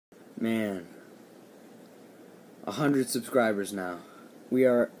Man, 100 subscribers now. We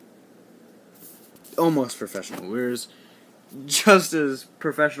are almost professional. We're just as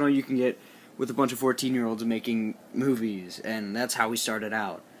professional you can get with a bunch of 14-year-olds making movies, and that's how we started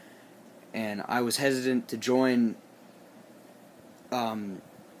out. And I was hesitant to join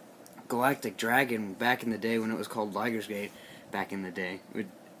Galactic Dragon back in the day when it was called Liger's Gate. Back in the day, with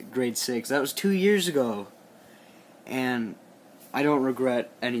grade 6. That was 2 years ago, and I don't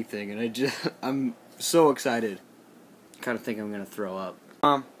regret anything. And I'm so excited. Kind of think I'm gonna throw up.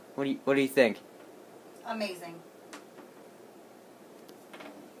 What do you think? Amazing.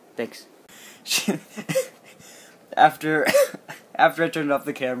 Thanks. After I turned off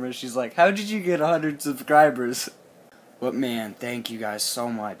the camera, she's like, "How did you get 100 subscribers?" But man, thank you guys so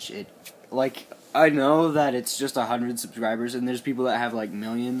much. I know that it's just 100 subscribers, and there's people that have like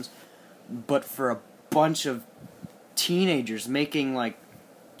millions, but for a bunch of teenagers making like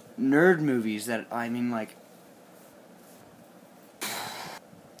nerd movies,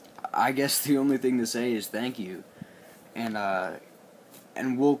 I guess the only thing to say is thank you, and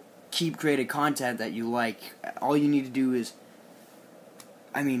we'll keep creating content that you like. All you need to do is,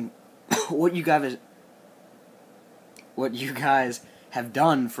 what you guys have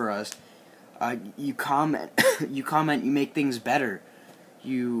done for us. You comment, you make things better.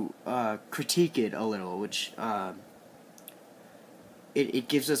 You critique it a little, which it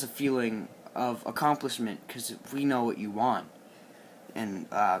gives us a feeling of accomplishment because we know what you want, and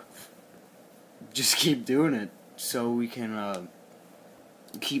just keep doing it so we can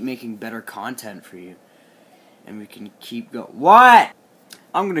keep making better content for you, and we can keep go. What?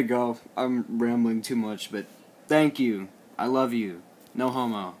 I'm gonna go. I'm rambling too much, but thank you. I love you. No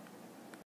homo.